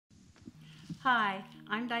Hi,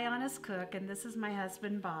 I'm Diana's cook, and this is my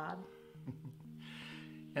husband, Bob.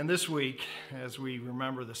 And this week, as we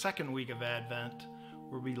remember the second week of Advent,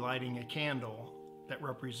 we'll be lighting a candle that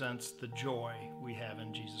represents the joy we have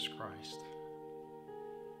in Jesus Christ.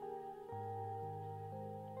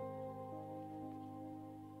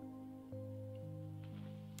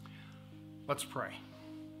 Let's pray.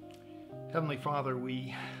 Heavenly Father,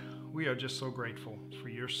 we are just so grateful for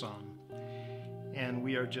your Son, and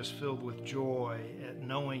we are just filled with joy at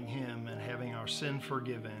knowing him and having our sin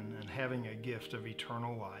forgiven and having a gift of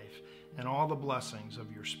eternal life and all the blessings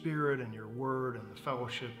of your Spirit and your Word and the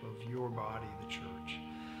fellowship of your body, the church.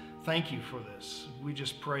 Thank you for this. We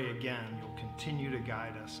just pray again you'll continue to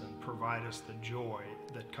guide us and provide us the joy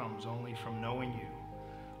that comes only from knowing you.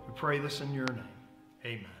 We pray this in your name.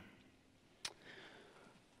 Amen.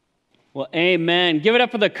 Well, amen. Give it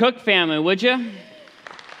up for the Cook family, would you?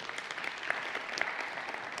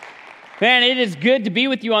 Man, it is good to be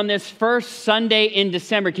with you on this first Sunday in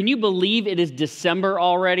December. Can you believe it is December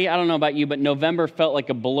already? I don't know about you, but November felt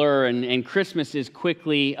like a blur, and Christmas is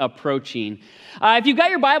quickly approaching. If you've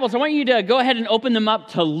got your Bibles, I want you to go ahead and open them up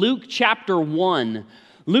to Luke chapter 1.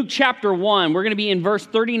 Luke chapter 1, we're going to be in verse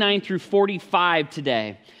 39 through 45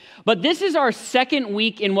 today. But this is our second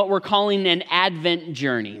week in what we're calling an Advent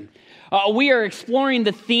journey. We are exploring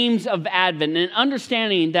the themes of Advent and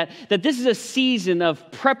understanding that this is a season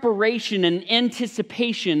of preparation and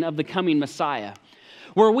anticipation of the coming Messiah,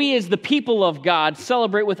 where we as the people of God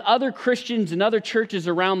celebrate with other Christians and other churches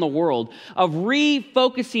around the world of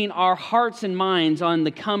refocusing our hearts and minds on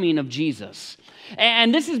the coming of Jesus.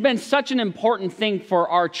 And this has been such an important thing for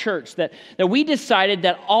our church that we decided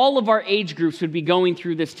that all of our age groups would be going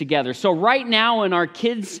through this together. So right now in our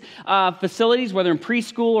kids' facilities, whether in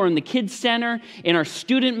preschool or in the kids' center, in our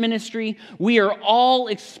student ministry, we are all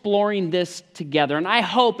exploring this together. And I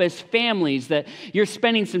hope as families that you're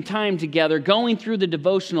spending some time together going through the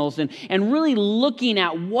devotionals and really looking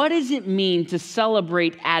at what does it mean to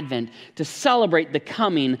celebrate Advent, to celebrate the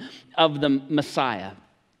coming of the Messiah.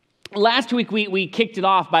 Last week, we kicked it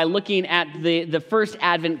off by looking at the first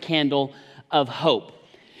Advent candle of hope.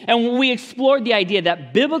 And we explored the idea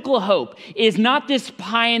that biblical hope is not this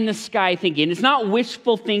pie-in-the-sky thinking. It's not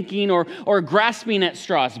wishful thinking or grasping at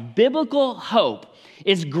straws. Biblical hope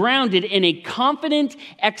is grounded in a confident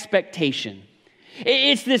expectation.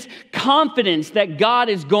 It's this confidence that God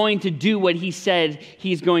is going to do what he said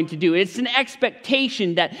he's going to do. It's an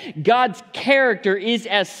expectation that God's character is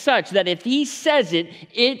as such that if he says it,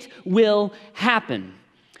 it will happen.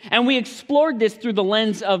 And we explored this through the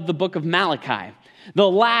lens of the book of Malachi, the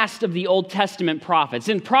last of the Old Testament prophets.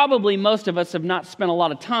 And probably most of us have not spent a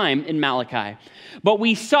lot of time in Malachi. But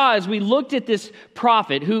we saw as we looked at this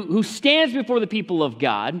prophet who stands before the people of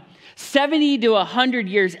God 70 to 100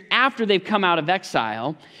 years after they've come out of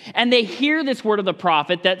exile, and they hear this word of the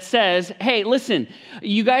prophet that says, hey, listen,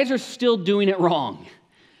 you guys are still doing it wrong.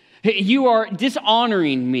 You are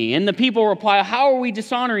dishonoring me. And the people reply, how are we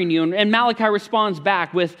dishonoring you? And Malachi responds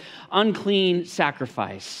back with unclean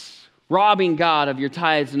sacrifice, robbing God of your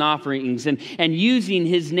tithes and offerings, and using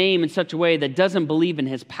his name in such a way that doesn't believe in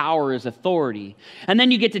his power or his authority. And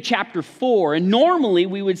then you get to chapter 4, and normally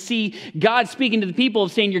we would see God speaking to the people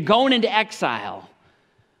of saying, you're going into exile.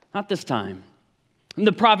 Not this time. And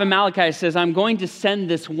the prophet Malachi says, I'm going to send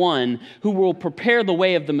this one who will prepare the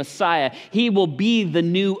way of the Messiah. He will be the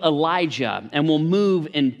new Elijah and will move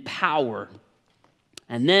in power.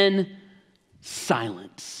 And then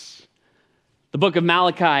silence. The book of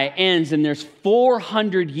Malachi ends and there's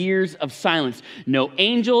 400 years of silence. No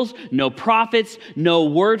angels, no prophets, no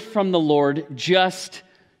word from the Lord, just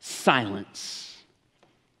silence.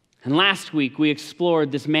 And last week we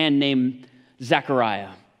explored this man named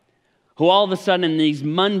Zechariah, who all of a sudden in these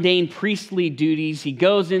mundane priestly duties, he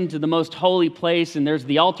goes into the most holy place and there's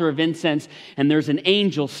the altar of incense and there's an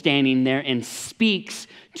angel standing there and speaks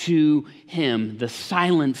to him. The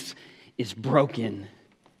silence is broken.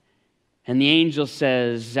 And the angel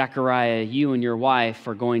says, Zechariah, you and your wife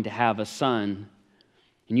are going to have a son,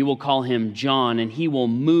 and you will call him John, and he will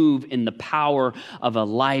move in the power of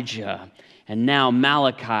Elijah. And now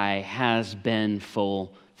Malachi has been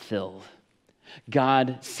fulfilled.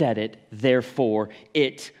 God said it, therefore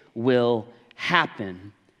it will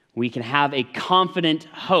happen. We can have a confident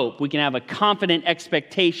hope. We can have a confident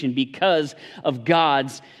expectation because of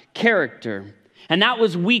God's character. And that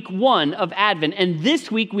was week 1 of Advent. And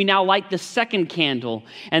this week, we now light the second candle.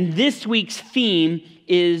 And this week's theme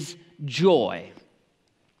is joy.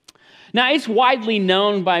 Now, it's widely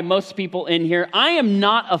known by most people in here, I am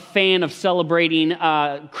not a fan of celebrating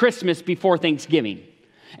Christmas before Thanksgiving.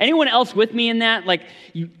 Anyone else with me in that? Like,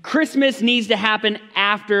 Christmas needs to happen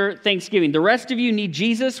after Thanksgiving. The rest of you need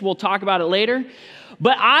Jesus. We'll talk about it later.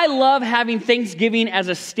 But I love having Thanksgiving as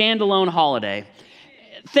a standalone holiday.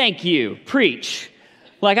 Thank you. Preach.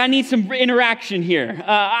 Like, I need some interaction here.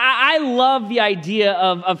 I love the idea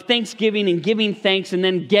of Thanksgiving and giving thanks and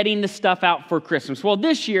then getting the stuff out for Christmas. Well,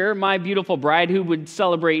 this year, my beautiful bride, who would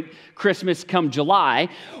celebrate Christmas come July,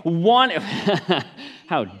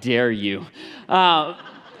 how dare you,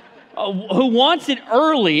 who wants it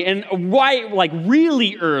early and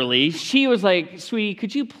really early, she was like, sweetie,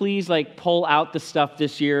 could you please pull out the stuff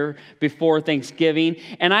this year before Thanksgiving?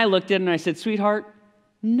 And I looked at her and I said, sweetheart,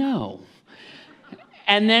 no.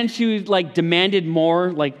 And then she demanded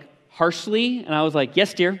more, harshly. And I was like,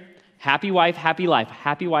 yes, dear. Happy wife, happy life.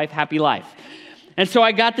 Happy wife, happy life. And so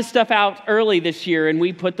I got the stuff out early this year, and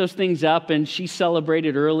we put those things up, and she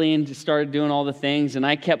celebrated early and started doing all the things, and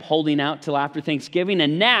I kept holding out till after Thanksgiving.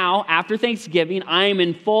 And now, after Thanksgiving, I am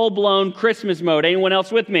in full-blown Christmas mode. Anyone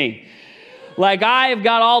else with me? I've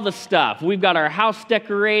got all the stuff. We've got our house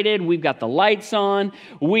decorated. We've got the lights on.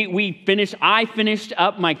 I finished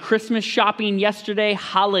up my Christmas shopping yesterday.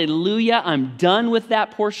 Hallelujah. I'm done with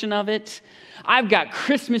that portion of it. I've got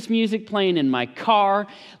Christmas music playing in my car.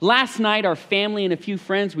 Last night, our family and a few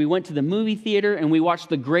friends, we went to the movie theater and we watched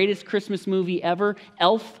the greatest Christmas movie ever,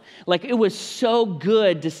 Elf. It was so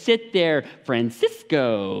good to sit there.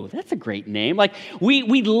 Francisco, that's a great name.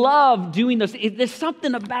 We love doing those. There's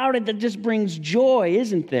something about it that just brings joy,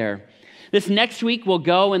 isn't there? This next week, we'll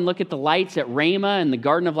go and look at the lights at Rhema and the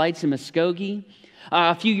Garden of Lights in Muskogee.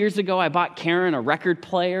 A few years ago, I bought Karen a record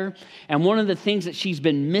player, and one of the things that she's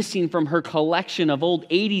been missing from her collection of old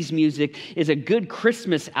 80s music is a good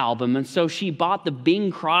Christmas album, and so she bought the Bing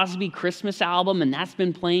Crosby Christmas album, and that's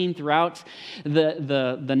been playing throughout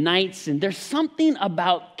the nights, and there's something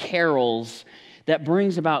about carols that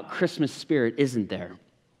brings about Christmas spirit, isn't there?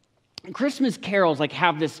 Christmas carols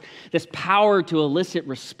have this power to elicit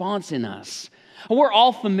response in us. We're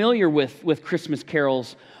all familiar with Christmas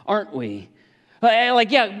carols, aren't we?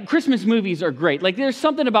 Christmas movies are great. There's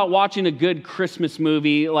something about watching a good Christmas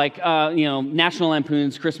movie, National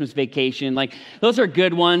Lampoon's Christmas Vacation. Those are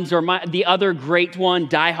good ones. Or the other great one,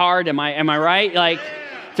 Die Hard. Am I right?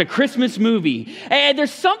 It's a Christmas movie. And there's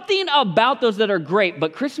something about those that are great.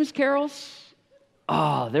 But Christmas carols,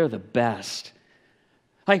 they're the best.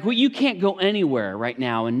 You can't go anywhere right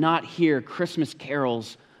now and not hear Christmas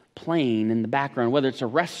carols playing in the background, whether it's a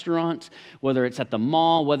restaurant, whether it's at the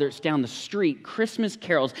mall, whether it's down the street. Christmas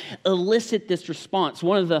carols elicit this response.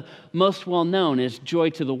 One of the most well-known is Joy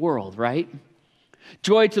to the World, right?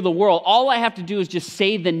 Joy to the World. All I have to do is just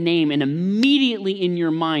say the name, and immediately in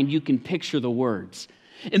your mind, you can picture the words.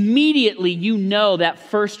 Immediately, you know that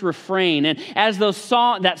first refrain. And as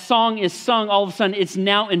that song is sung, all of a sudden, it's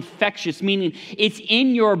now infectious, meaning it's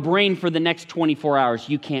in your brain for the next 24 hours.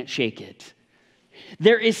 You can't shake it.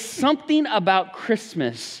 There is something about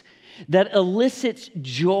Christmas that elicits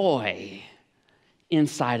joy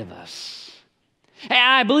inside of us. And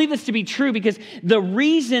I believe this to be true because the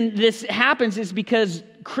reason this happens is because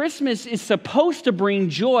Christmas is supposed to bring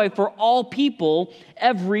joy for all people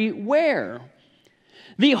everywhere.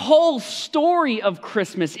 The whole story of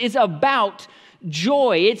Christmas is about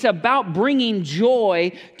joy. It's about bringing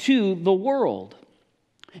joy to the world.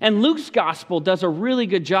 And Luke's gospel does a really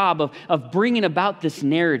good job of bringing about this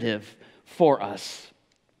narrative for us.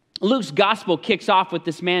 Luke's gospel kicks off with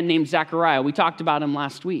this man named Zechariah. We talked about him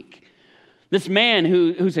last week. This man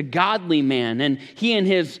who's a godly man, and he and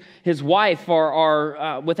his wife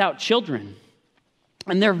are without children.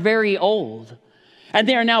 And they're very old. And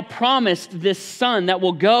they are now promised this son that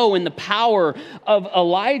will go in the power of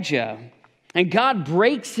Elijah. And God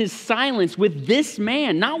breaks his silence with this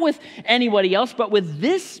man, not with anybody else, but with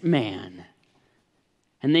this man.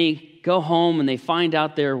 And they go home and they find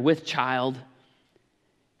out they're with child.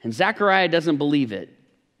 And Zechariah doesn't believe it.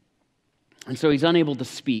 And so he's unable to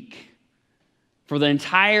speak. For the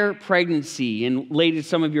entire pregnancy, and ladies,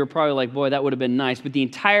 some of you are probably like, boy, that would have been nice. But the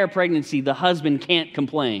entire pregnancy, the husband can't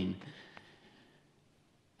complain.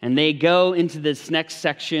 And they go into this next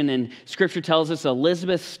section, and Scripture tells us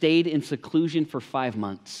Elizabeth stayed in seclusion for 5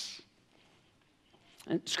 months.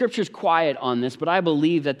 And Scripture's quiet on this, but I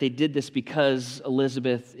believe that they did this because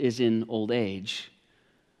Elizabeth is in old age.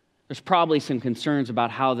 There's probably some concerns about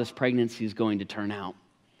how this pregnancy is going to turn out.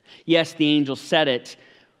 Yes, the angel said it,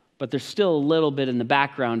 but there's still a little bit in the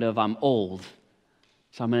background of I'm old,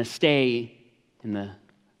 so I'm going to stay in the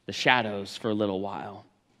shadows for a little while.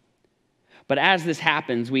 But as this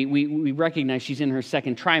happens, we recognize she's in her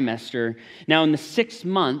second trimester. Now, in the 6th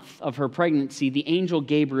month of her pregnancy, the angel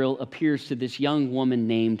Gabriel appears to this young woman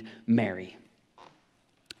named Mary.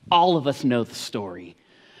 All of us know the story,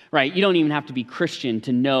 right? You don't even have to be Christian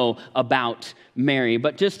to know about Mary.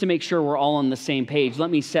 But just to make sure we're all on the same page,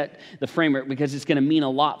 let me set the framework because it's going to mean a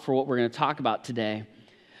lot for what we're going to talk about today.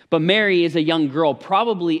 But Mary is a young girl,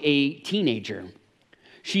 probably a teenager.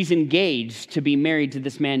 She's engaged to be married to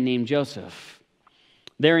this man named Joseph.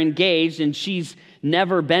 They're engaged, and she's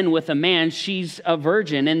never been with a man. She's a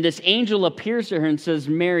virgin. And this angel appears to her and says,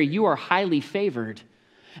 Mary, you are highly favored,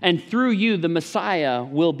 and through you the Messiah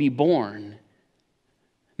will be born.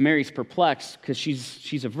 Mary's perplexed because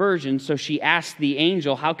she's a virgin, so she asks the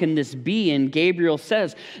angel, how can this be? And Gabriel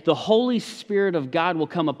says, the Holy Spirit of God will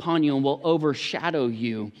come upon you and will overshadow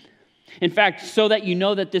you. In fact, so that you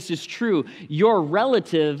know that this is true, your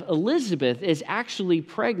relative Elizabeth is actually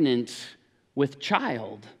pregnant with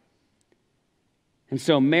child. And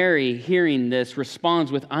so Mary, hearing this,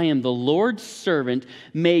 responds with, I am the Lord's servant.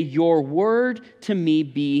 May your word to me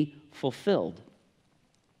be fulfilled.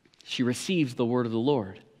 She receives the word of the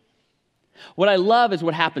Lord. What I love is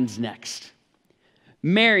what happens next.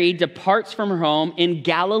 Mary departs from her home in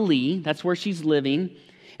Galilee, that's where she's living,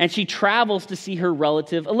 and she travels to see her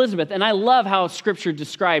relative Elizabeth. And I love how Scripture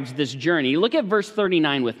describes this journey. Look at verse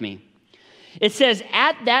 39 with me. It says,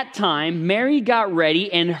 at that time, Mary got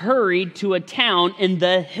ready and hurried to a town in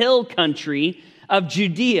the hill country of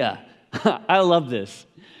Judea. I love this.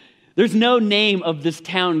 There's no name of this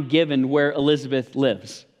town given where Elizabeth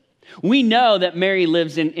lives. We know that Mary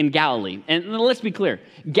lives in Galilee. And let's be clear,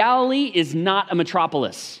 Galilee is not a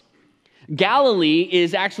metropolis. Galilee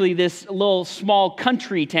is actually this little small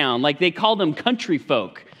country town. Like they call them country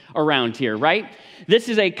folk around here, right? This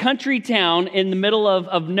is a country town in the middle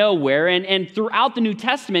of nowhere. And throughout the New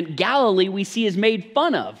Testament, Galilee we see is made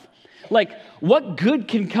fun of. Like, what good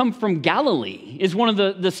can come from Galilee is one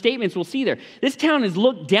of the statements we'll see there. This town is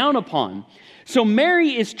looked down upon. So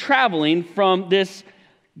Mary is traveling from this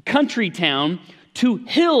country town to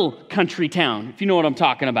hill country town, if you know what I'm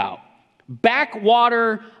talking about.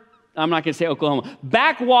 Backwater, I'm not going to say Oklahoma,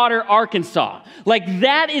 backwater Arkansas. Like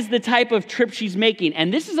that is the type of trip she's making.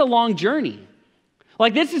 And this is a long journey.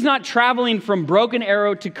 Like this is not traveling from Broken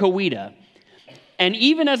Arrow to Coweta. And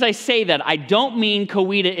even as I say that, I don't mean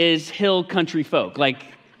Coweta is hill country folk. Like,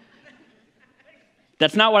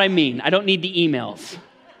 that's not what I mean. I don't need the emails.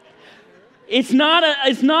 It's not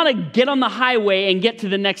a get on the highway and get to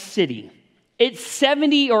the next city. It's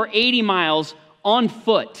 70 or 80 miles on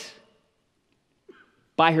foot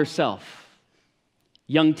by herself.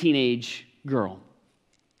 Young teenage girl.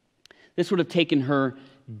 This would have taken her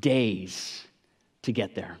days to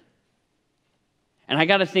get there. And I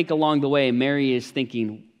got to think along the way, Mary is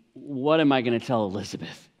thinking, what am I going to tell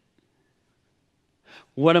Elizabeth?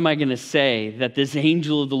 What am I going to say that this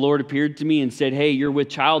angel of the Lord appeared to me and said, hey, you're with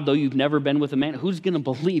child, though you've never been with a man? Who's going to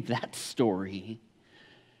believe that story?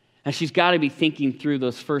 And she's got to be thinking through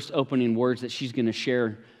those first opening words that she's going to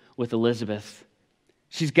share with Elizabeth.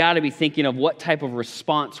 She's got to be thinking of what type of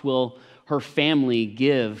response will her family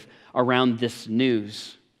give around this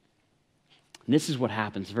news. And this is what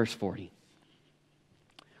happens, verse 40.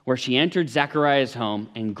 Where she entered Zechariah's home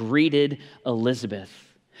and greeted Elizabeth.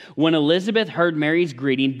 When Elizabeth heard Mary's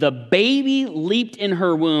greeting, the baby leaped in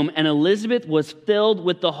her womb, and Elizabeth was filled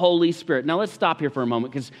with the Holy Spirit. Now let's stop here for a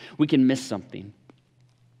moment because we can miss something.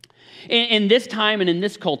 In this time and in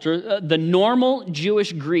this culture, the normal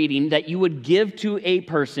Jewish greeting that you would give to a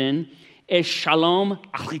person is Shalom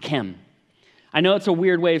Aleichem. I know it's a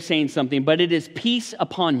weird way of saying something, but it is peace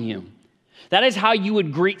upon you. That is how you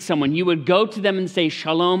would greet someone. You would go to them and say,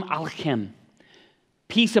 Shalom Aleichem,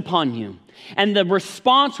 peace upon you. And the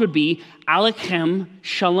response would be, Aleichem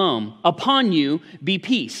Shalom, upon you be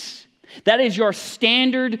peace. That is your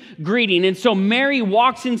standard greeting. And so Mary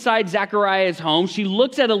walks inside Zechariah's home. She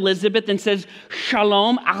looks at Elizabeth and says,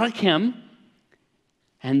 Shalom Aleichem.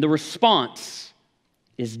 And the response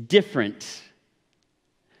is different.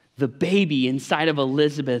 The baby inside of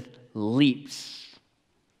Elizabeth leaps.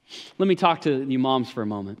 Let me talk to you moms for a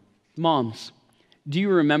moment. Moms, do you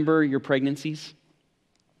remember your pregnancies?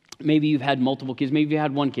 Maybe you've had multiple kids. Maybe you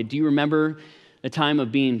had one kid. Do you remember the time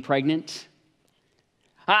of being pregnant?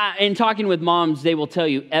 In talking with moms, they will tell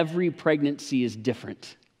you every pregnancy is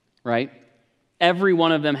different, right? Every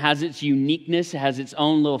one of them has its uniqueness, has its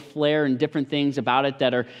own little flair and different things about it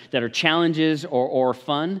that are challenges or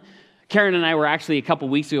fun. Karen and I were actually a couple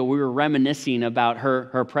weeks ago, we were reminiscing about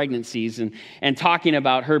her pregnancies and talking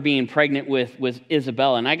about her being pregnant with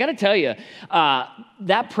Isabella. And I got to tell you,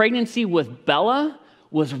 that pregnancy with Bella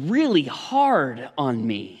was really hard on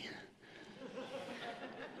me.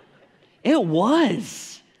 It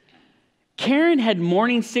was. Karen had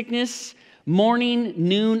morning sickness, morning,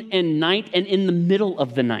 noon, and night, and in the middle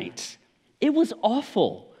of the night. It was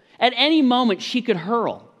awful. At any moment, she could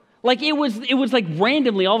hurl. Like it was like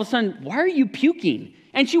randomly, all of a sudden, why are you puking?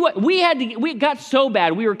 And we got so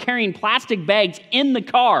bad, we were carrying plastic bags in the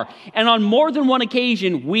car. And on more than one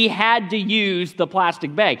occasion, we had to use the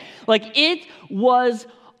plastic bag. Like it was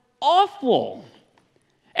awful.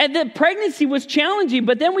 And the pregnancy was challenging,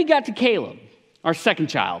 but then we got to Caleb, our second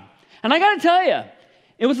child. And I got to tell you,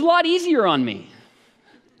 it was a lot easier on me.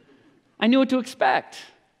 I knew what to expect.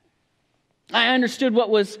 I understood what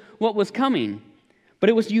was coming, but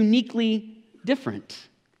it was uniquely different.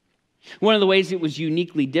 One of the ways it was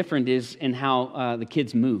uniquely different is in how the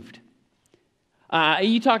kids moved.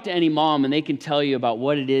 You talk to any mom and they can tell you about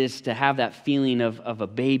what it is to have that feeling of a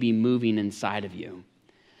baby moving inside of you.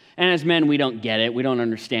 And as men, we don't get it. We don't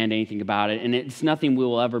understand anything about it. And it's nothing we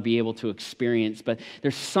will ever be able to experience. But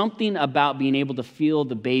there's something about being able to feel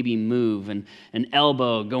the baby move and an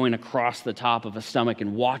elbow going across the top of a stomach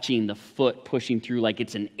and watching the foot pushing through like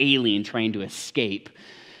it's an alien trying to escape.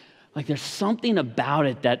 Like there's something about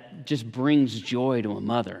it that just brings joy to a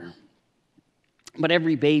mother. But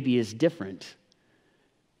every baby is different.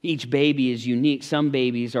 Each baby is unique. Some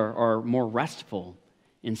babies are more restful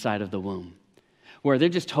inside of the womb, where they're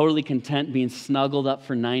just totally content being snuggled up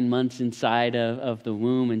for 9 months inside of the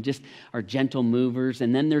womb and just are gentle movers.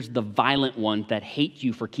 And then there's the violent ones that hate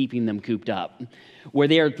you for keeping them cooped up, where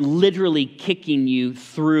they are literally kicking you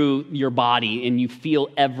through your body and you feel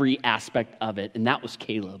every aspect of it. And that was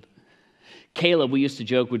Caleb. Caleb, we used to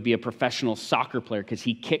joke, would be a professional soccer player because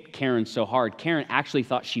he kicked Karen so hard. Karen actually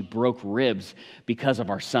thought she broke ribs because of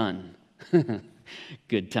our son.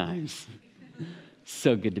 Good times.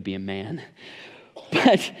 So good to be a man.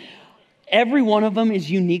 But every one of them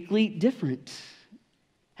is uniquely different.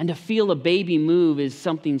 And to feel a baby move is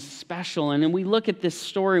something special. And then we look at this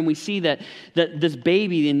story and we see that this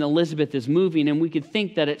baby in Elizabeth is moving, and we could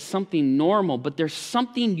think that it's something normal, but there's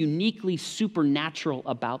something uniquely supernatural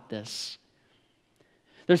about this.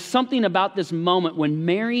 There's something about this moment when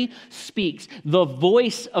Mary speaks, the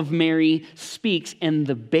voice of Mary speaks, and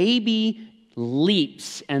the baby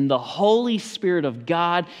leaps, and the Holy Spirit of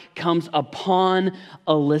God comes upon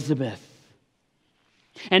Elizabeth.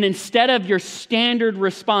 And instead of your standard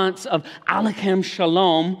response of Alechem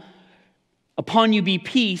Shalom, upon you be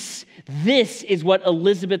peace, this is what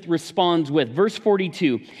Elizabeth responds with. Verse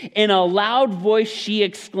 42, in a loud voice she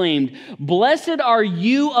exclaimed, "Blessed are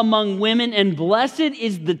you among women, and blessed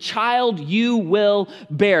is the child you will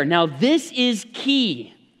bear." Now this is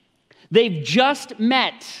key. They've just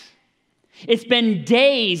met. It's been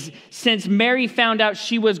days since Mary found out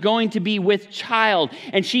she was going to be with child,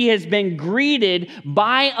 and she has been greeted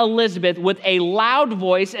by Elizabeth with a loud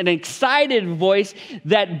voice, an excited voice,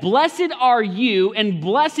 that blessed are you, and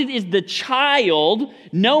blessed is the child,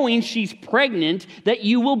 knowing she's pregnant, that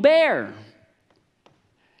you will bear.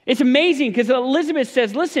 It's amazing because Elizabeth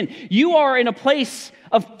says, listen, you are in a place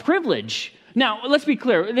of privilege. Now, let's be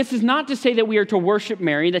clear. This is not to say that we are to worship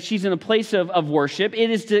Mary, that she's in a place of worship. It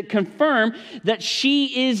is to confirm that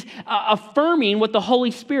she is affirming what the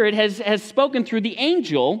Holy Spirit has spoken through the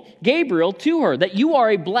angel, Gabriel, to her, that you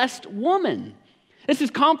are a blessed woman. This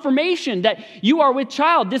is confirmation that you are with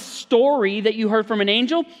child. This story that you heard from an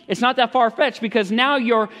angel, it's not that far-fetched because now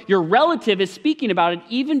your relative is speaking about it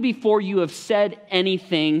even before you have said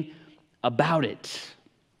anything about it.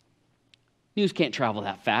 News can't travel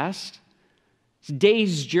that fast. It's a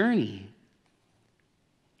day's journey.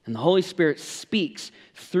 And the Holy Spirit speaks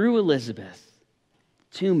through Elizabeth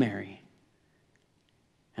to Mary.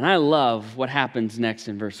 And I love what happens next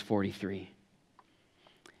in verse 43.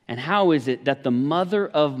 And how is it that the mother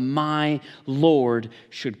of my Lord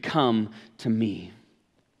should come to me?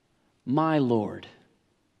 My Lord.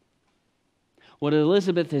 What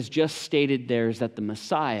Elizabeth has just stated there is that the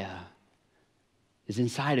Messiah is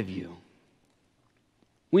inside of you.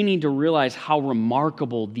 We need to realize how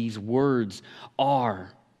remarkable these words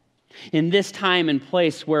are. In this time and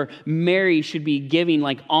place where Mary should be giving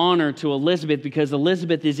honor to Elizabeth because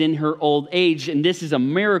Elizabeth is in her old age, and this is a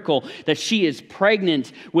miracle that she is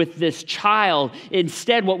pregnant with this child.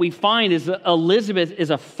 Instead, what we find is that Elizabeth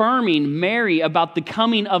is affirming Mary about the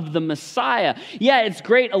coming of the Messiah. Yeah, it's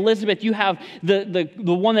great, Elizabeth, you have the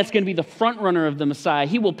one that's going to be the front runner of the Messiah.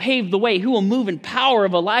 He will pave the way. He will move in power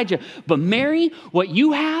of Elijah. But Mary, what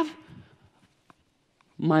you have,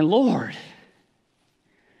 my Lord.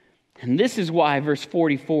 And this is why verse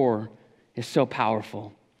 44 is so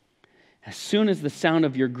powerful. As soon as the sound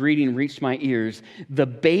of your greeting reached my ears, the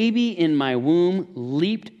baby in my womb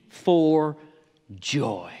leaped for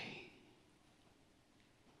joy.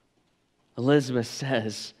 Elizabeth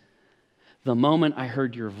says, the moment I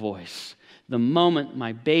heard your voice, the moment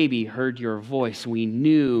my baby heard your voice, we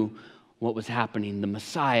knew what was happening. The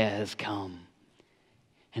Messiah has come.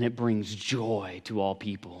 And it brings joy to all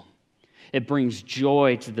people. It brings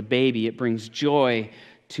joy to the baby. It brings joy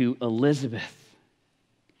to Elizabeth.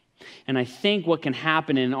 And I think what can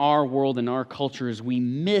happen in our world, in our culture, is we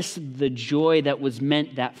miss the joy that was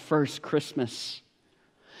meant that first Christmas,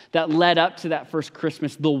 that led up to that first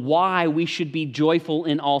Christmas, the why we should be joyful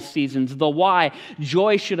in all seasons, the why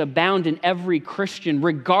joy should abound in every Christian,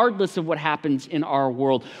 regardless of what happens in our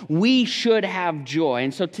world. We should have joy.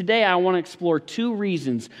 And so today I want to explore 2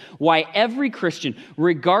 reasons why every Christian,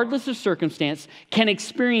 regardless of circumstance, can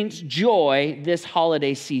experience joy this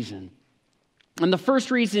holiday season. And the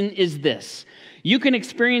first reason is this: you can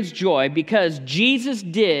experience joy because Jesus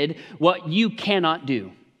did what you cannot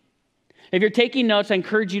do. If you're taking notes, I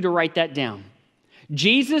encourage you to write that down.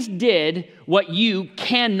 Jesus did what you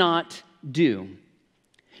cannot do.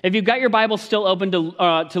 If you've got your Bible still open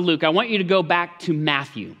to Luke, I want you to go back to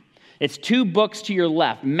Matthew. It's 2 books to your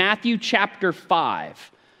left. Matthew chapter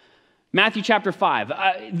 5. Matthew chapter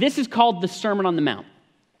 5. This is called the Sermon on the Mount.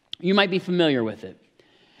 You might be familiar with it.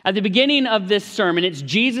 At the beginning of this sermon, it's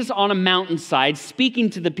Jesus on a mountainside speaking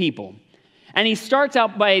to the people. And he starts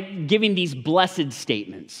out by giving these blessed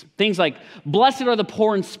statements. Things like, blessed are the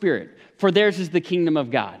poor in spirit, for theirs is the kingdom of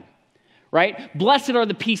God. Right? Blessed are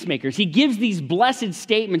the peacemakers. He gives these blessed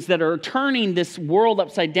statements that are turning this world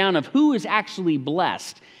upside down of who is actually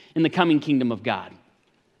blessed in the coming kingdom of God.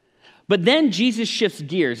 But then Jesus shifts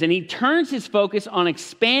gears and he turns his focus on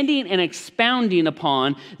expanding and expounding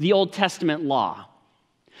upon the Old Testament law.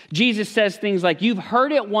 Jesus says things like, you've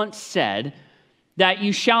heard it once said that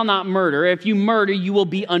you shall not murder. If you murder, you will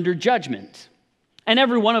be under judgment. And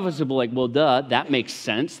every one of us will be like, well, duh, that makes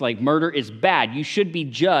sense. Like, murder is bad. You should be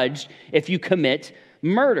judged if you commit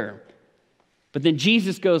murder. But then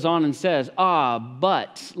Jesus goes on and says,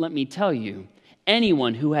 but let me tell you,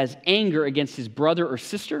 anyone who has anger against his brother or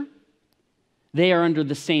sister, they are under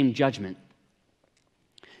the same judgment.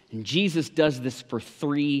 And Jesus does this for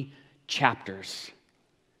 3 chapters.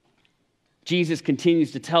 Jesus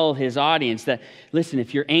continues to tell his audience that, listen,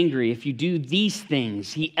 if you're angry, if you do these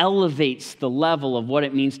things, he elevates the level of what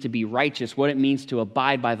it means to be righteous, what it means to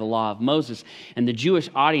abide by the law of Moses. And the Jewish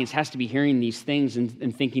audience has to be hearing these things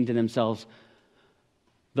and thinking to themselves,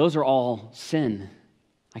 those are all sin.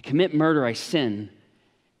 I commit murder, I sin.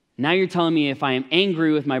 Now you're telling me if I am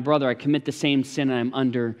angry with my brother, I commit the same sin and I'm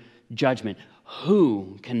under judgment.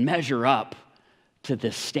 Who can measure up to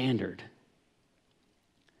this standard?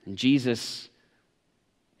 And Jesus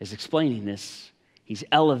is explaining this. He's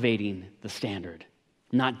elevating the standard,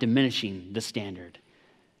 not diminishing the standard.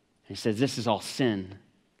 And he says this is all sin.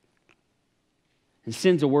 And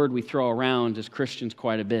sin's a word we throw around as Christians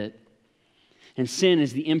quite a bit. And sin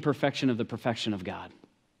is the imperfection of the perfection of God.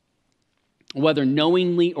 Whether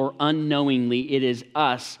knowingly or unknowingly, it is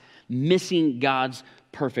us missing God's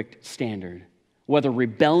perfect standard. Whether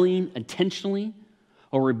rebelling intentionally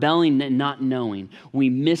or rebelling and not knowing, we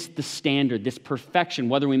miss the standard, this perfection,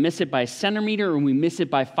 whether we miss it by a centimeter or we miss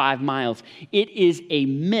it by 5 miles. It is a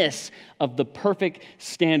miss of the perfect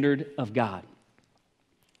standard of God.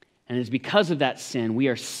 And it's because of that sin, we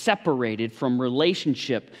are separated from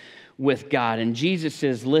relationship with God. And Jesus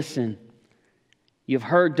says, listen, you've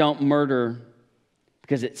heard don't murder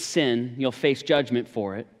because it's sin. You'll face judgment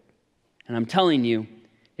for it. And I'm telling you,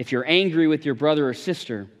 if you're angry with your brother or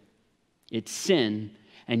sister, it's sin,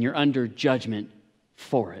 and you're under judgment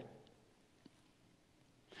for it.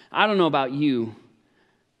 I don't know about you,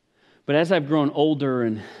 but as I've grown older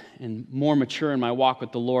and more mature in my walk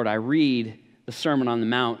with the Lord, I read the Sermon on the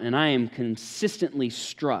Mount, and I am consistently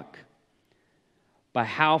struck by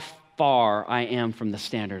how far I am from the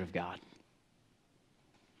standard of God,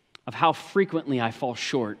 of how frequently I fall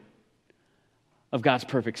short of God's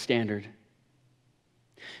perfect standard.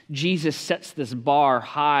 Jesus sets this bar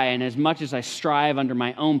high, and as much as I strive under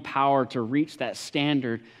my own power to reach that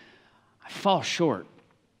standard, I fall short.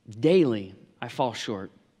 Daily, I fall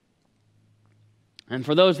short. And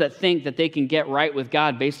for those that think that they can get right with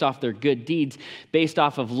God based off their good deeds, based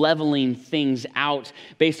off of leveling things out,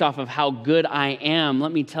 based off of how good I am,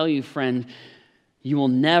 let me tell you, friend, you will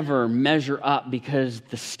never measure up because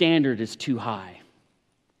the standard is too high.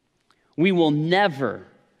 We will never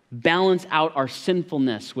balance out our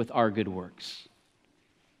sinfulness with our good works.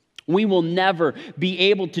 We will never be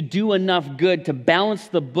able to do enough good to balance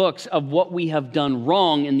the books of what we have done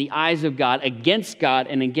wrong in the eyes of God,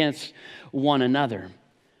 and against one another.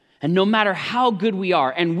 And no matter how good we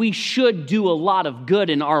are, and we should do a lot of good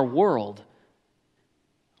in our world,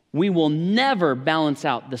 we will never balance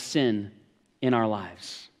out the sin in our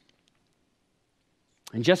lives.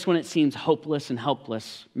 And just when it seems hopeless and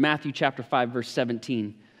helpless, Matthew chapter 5, verse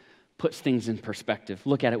 17 puts things in perspective.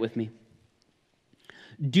 Look at it with me.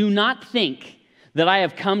 Do not think that I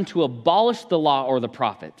have come to abolish the law or the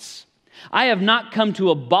prophets. I have not come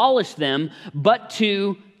to abolish them, but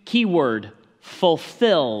to, keyword,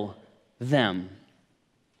 fulfill them.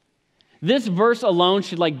 This verse alone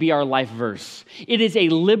should be our life verse. It is a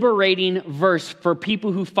liberating verse for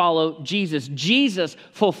people who follow Jesus. Jesus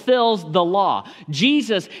fulfills the law.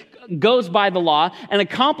 Jesus goes by the law and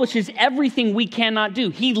accomplishes everything we cannot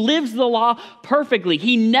do. He lives the law perfectly.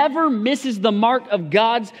 He never misses the mark of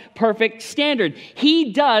God's perfect standard.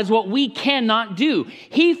 He does what we cannot do.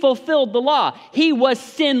 He fulfilled the law. He was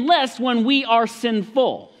sinless when we are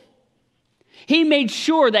sinful. He made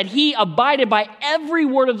sure that he abided by every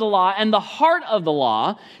word of the law and the heart of the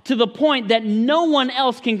law to the point that no one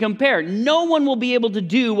else can compare. No one will be able to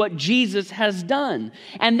do what Jesus has done.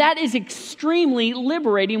 And that is extremely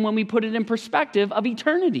liberating when we put it in perspective of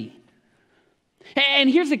eternity. And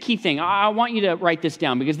here's the key thing. I want you to write this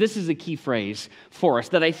down because this is a key phrase for us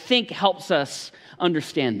that I think helps us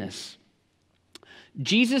understand this.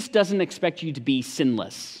 Jesus doesn't expect you to be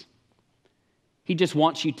sinless. He just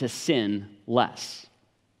wants you to sin less.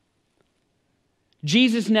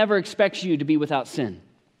 Jesus never expects you to be without sin.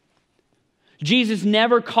 Jesus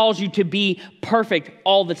never calls you to be perfect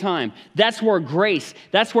all the time. That's where grace,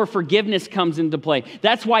 that's where forgiveness comes into play.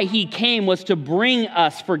 That's why he came, was to bring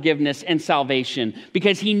us forgiveness and salvation,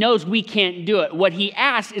 because he knows we can't do it. What he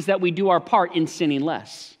asks is that we do our part in sinning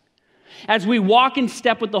less. As we walk in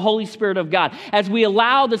step with the Holy Spirit of God, as we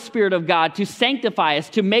allow the Spirit of God to sanctify us,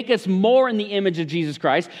 to make us more in the image of Jesus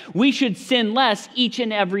Christ, we should sin less each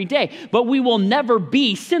and every day. But we will never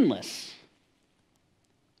be sinless.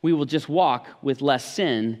 We will just walk with less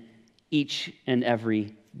sin each and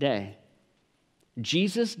every day.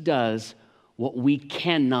 Jesus does what we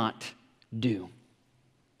cannot do.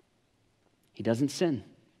 He doesn't sin.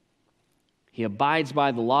 He abides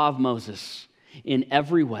by the law of Moses in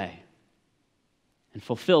every way and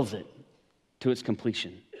fulfills it to its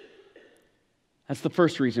completion. That's the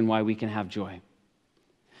first reason why we can have joy.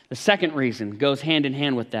 The second reason goes hand in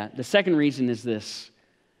hand with that. The second reason is this: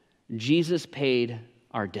 Jesus paid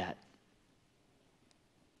our debt.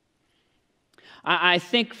 I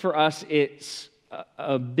think for us it's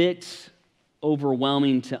a bit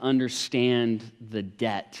overwhelming to understand the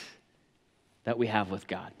debt that we have with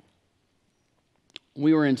God.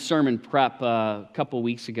 We were in sermon prep a couple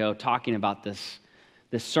weeks ago talking about this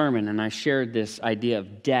sermon, and I shared this idea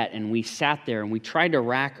of debt, and we sat there and we tried to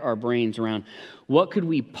rack our brains around what could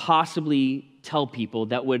we possibly tell people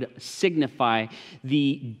that would signify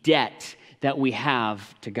the debt that we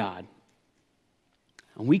have to God.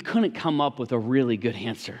 And we couldn't come up with a really good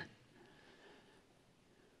answer.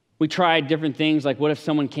 We tried different things, like what if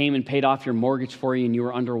someone came and paid off your mortgage for you and you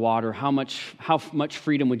were underwater? How much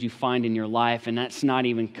freedom would you find in your life? And that's not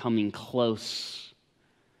even coming close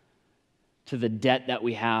to the debt that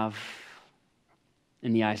we have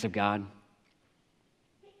in the eyes of God.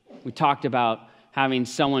 We talked about having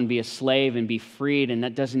someone be a slave and be freed, and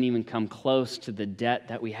that doesn't even come close to the debt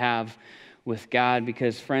that we have with God,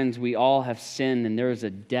 because, friends, we all have sinned and there is a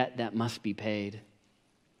debt that must be paid.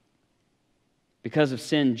 Because of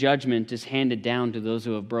sin, judgment is handed down to those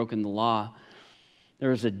who have broken the law.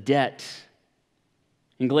 There is a debt.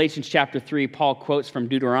 In Galatians chapter 3, Paul quotes from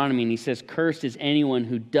Deuteronomy, and he says, "Cursed is anyone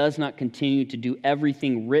who does not continue to do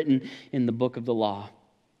everything written in the book of the law.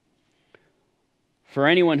 For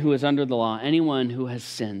anyone who is under the law, anyone who has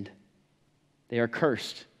sinned, they are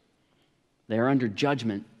cursed. They are under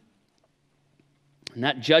judgment." And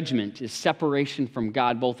that judgment is separation from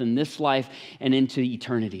God, both in this life and into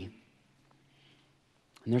eternity.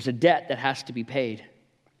 And there's a debt that has to be paid.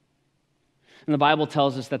 And the Bible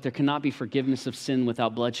tells us that there cannot be forgiveness of sin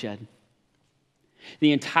without bloodshed.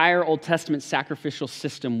 The entire Old Testament sacrificial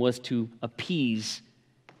system was to appease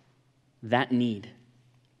that need.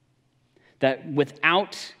 That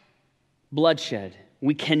without bloodshed,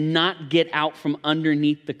 we cannot get out from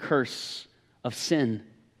underneath the curse of sin.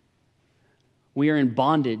 We are in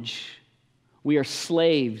bondage. We are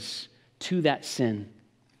slaves to that sin.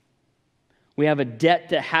 We have a debt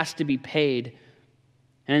that has to be paid.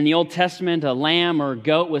 And in the Old Testament, a lamb or a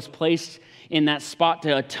goat was placed in that spot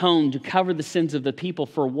to atone, to cover the sins of the people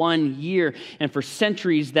for 1 year and for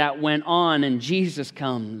centuries that went on, and Jesus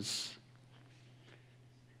comes.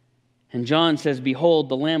 And John says, "Behold,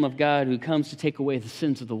 the Lamb of God who comes to take away the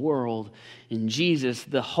sins of the world." And Jesus,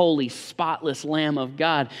 the holy, spotless Lamb of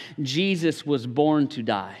God, Jesus was born to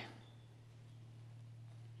die.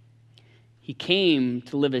 He came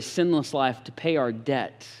to live a sinless life, to pay our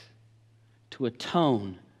debt, to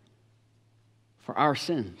atone for our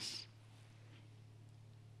sins.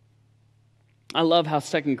 I love how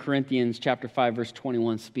 2 Corinthians chapter 5, verse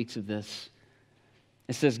 21 speaks of this.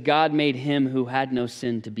 It says, "God made him who had no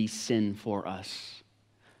sin to be sin for us."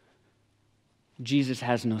 Jesus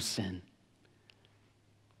has no sin.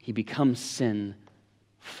 He becomes sin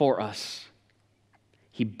for us.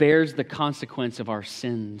 He bears the consequence of our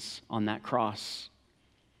sins on that cross.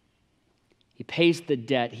 He pays the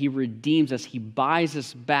debt. He redeems us. He buys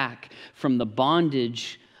us back from the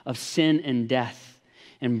bondage of sin and death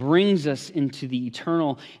and brings us into the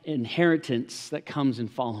eternal inheritance that comes in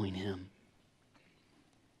following him.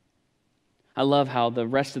 I love how the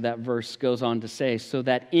rest of that verse goes on to say, "So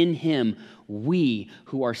that in him we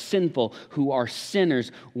who are sinful, who are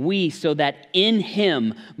sinners, so that in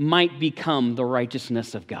him might become the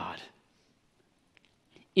righteousness of God."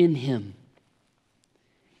 In him,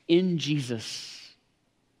 in Jesus,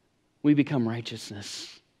 we become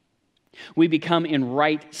righteousness. We become in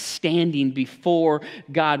right standing before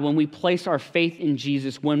God. When we place our faith in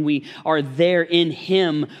Jesus, when we are there in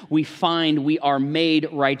him, we find we are made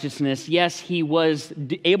righteousness. Yes, he was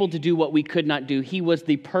able to do what we could not do. He was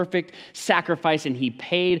the perfect sacrifice, and he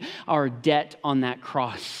paid our debt on that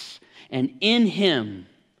cross. And in him,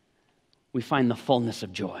 we find the fullness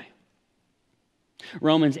of joy.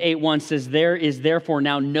 Romans 8:1 says, "There is therefore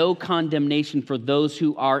now no condemnation for those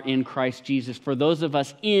who are in Christ Jesus." For those of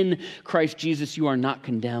us in Christ Jesus, you are not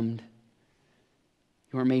condemned.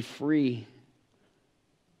 You are made free.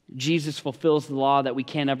 Jesus fulfills the law that we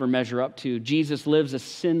can't ever measure up to. Jesus lives a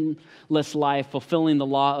sinless life, fulfilling the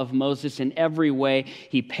law of Moses in every way.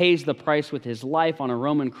 He pays the price with his life on a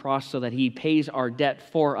Roman cross so that he pays our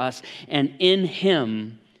debt for us. And in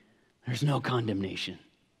him, there's no condemnation.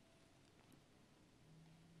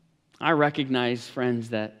 I recognize, friends,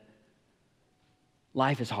 that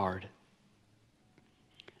life is hard.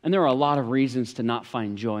 And there are a lot of reasons to not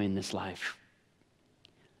find joy in this life.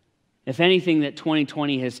 If anything that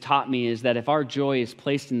 2020 has taught me is that if our joy is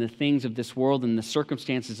placed in the things of this world and the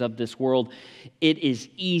circumstances of this world, it is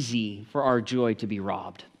easy for our joy to be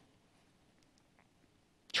robbed.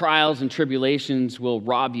 Trials and tribulations will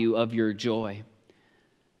rob you of your joy.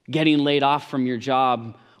 Getting laid off from your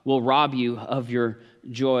job will rob you of your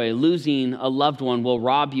joy. Losing a loved one will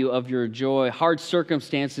rob you of your joy. Hard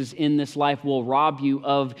circumstances in this life will rob you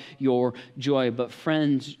of your joy. But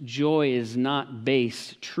friends, joy is not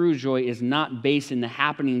based, true joy is not based in the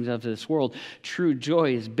happenings of this world. True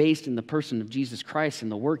joy is based in the person of Jesus Christ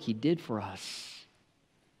and the work he did for us.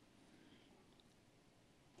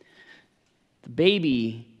 The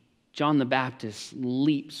baby, John the Baptist,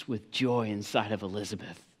 leaps with joy inside of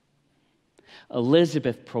Elizabeth.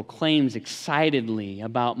 Elizabeth proclaims excitedly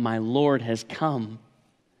about "My Lord has come."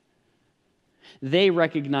 They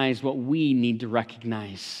recognize what we need to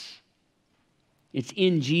recognize. It's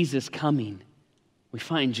in Jesus coming we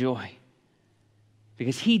find joy,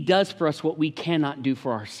 because he does for us what we cannot do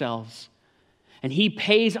for ourselves. And he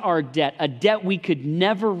pays our debt, a debt we could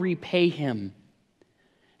never repay him.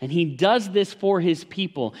 And he does this for his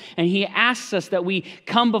people. And he asks us that we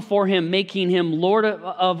come before him, making him Lord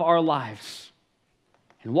of our lives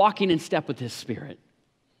and walking in step with his Spirit.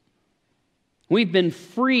 We've been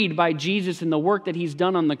freed by Jesus and the work that he's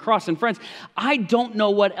done on the cross. And friends, I don't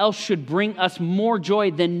know what else should bring us more joy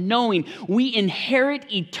than knowing we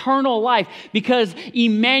inherit eternal life because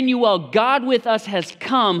Emmanuel, God with us, has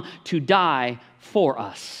come to die for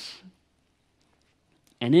us.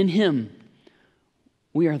 And in him,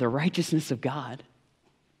 we are the righteousness of God.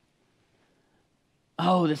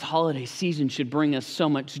 Oh, this holiday season should bring us so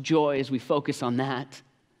much joy as we focus on that.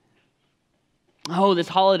 Oh, this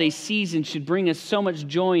holiday season should bring us so much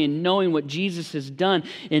joy in knowing what Jesus has done,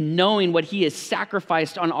 in knowing what he has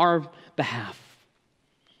sacrificed on our behalf.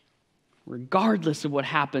 Regardless of what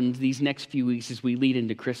happens these next few weeks as we lead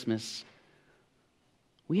into Christmas,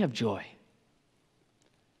 we have joy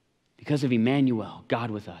because of Emmanuel, God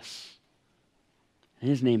with us. And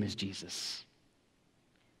his name is Jesus.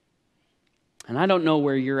 And I don't know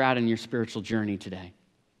where you're at in your spiritual journey today.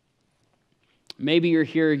 Maybe you're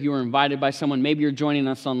here, you were invited by someone, maybe you're joining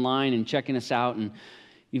us online and checking us out, and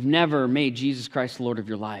you've never made Jesus Christ the Lord of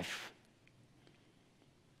your life.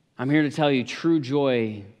 I'm here to tell you, true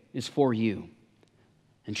joy is for you.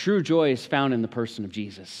 And true joy is found in the person of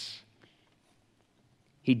Jesus.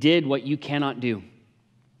 He did what you cannot do.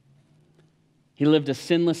 He lived a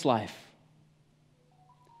sinless life,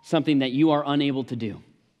 something that you are unable to do.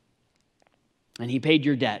 And he paid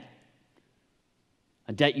your debt,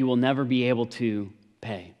 a debt you will never be able to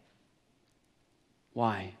pay.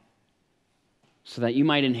 Why? So that you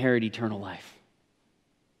might inherit eternal life.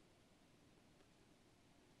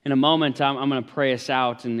 In a moment, I'm going to pray us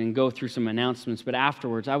out and then go through some announcements, but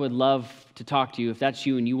afterwards, I would love to talk to you if that's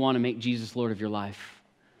you and you want to make Jesus Lord of your life.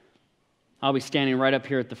 I'll be standing right up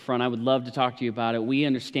here at the front. I would love to talk to you about it. We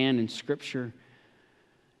understand in Scripture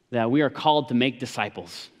that we are called to make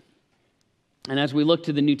disciples. And as we look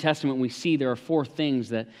to the New Testament, we see there are 4 things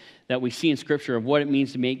that we see in Scripture of what it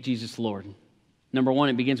means to make Jesus Lord. Number 1,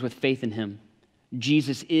 it begins with faith in him.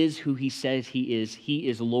 Jesus is who he says he is. He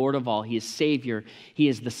is Lord of all. He is Savior. He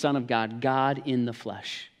is the Son of God, God in the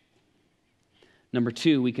flesh. Number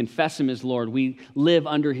 2, we confess him as Lord. We live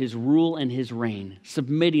under his rule and his reign,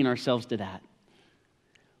 submitting ourselves to that.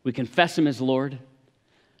 We confess him as Lord,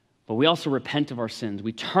 but we also repent of our sins.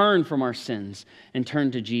 We turn from our sins and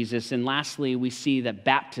turn to Jesus. And lastly, we see that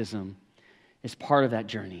baptism is part of that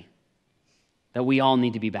journey, that we all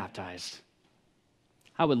need to be baptized.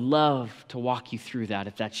 I would love to walk you through that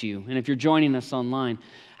if that's you. And if you're joining us online,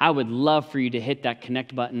 I would love for you to hit that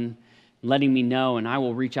connect button, letting me know, and I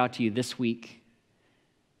will reach out to you this week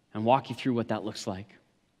and walk you through what that looks like.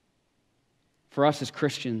 For us as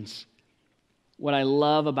Christians, what I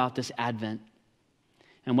love about this Advent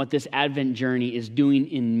and what this Advent journey is doing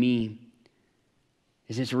in me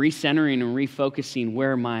is it's recentering and refocusing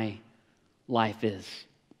where my life is.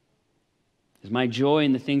 Is my joy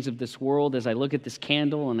in the things of this world? As I look at this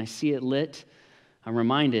candle and I see it lit, I'm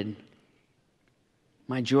reminded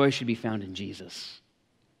my joy should be found in Jesus.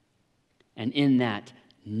 And in that,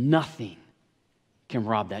 nothing can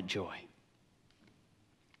rob that joy.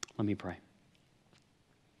 Let me pray.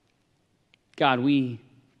 God, we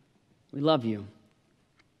love you.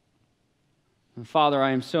 And Father,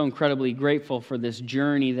 I am so incredibly grateful for this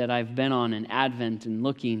journey that I've been on in Advent and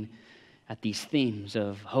looking at these themes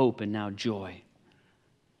of hope and now joy.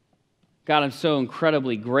 God, I'm so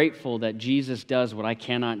incredibly grateful that Jesus does what I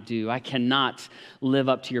cannot do. I cannot live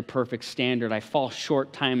up to your perfect standard. I fall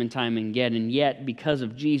short time and time again, and yet because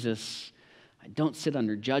of Jesus, I don't sit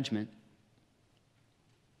under judgment.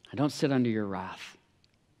 I don't sit under your wrath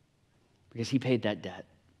because he paid that debt.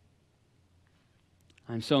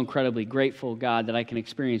 I'm so incredibly grateful, God, that I can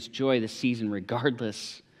experience joy this season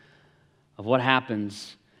regardless of what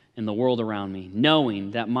happens in the world around me,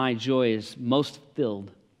 knowing that my joy is most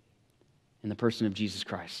filled in the person of Jesus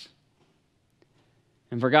Christ.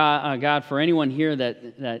 And for God, for anyone here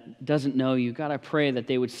that doesn't know you, God, I pray that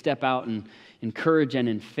they would step out and encourage and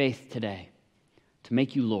in faith today to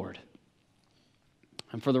make you Lord.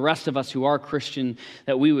 And for the rest of us who are Christian,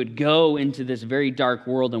 that we would go into this very dark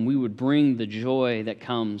world and we would bring the joy that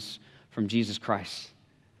comes from Jesus Christ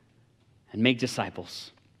and make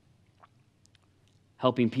disciples,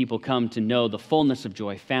 helping people come to know the fullness of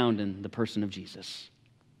joy found in the person of Jesus.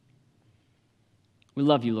 We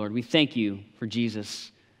love you, Lord. We thank you for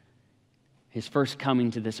Jesus, his first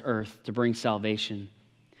coming to this earth to bring salvation,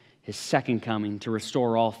 his second coming to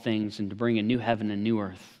restore all things and to bring a new heaven and new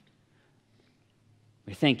earth.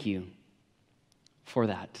 We thank you for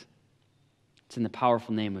that. It's in the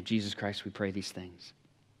powerful name of Jesus Christ we pray these things.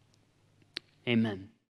 Amen.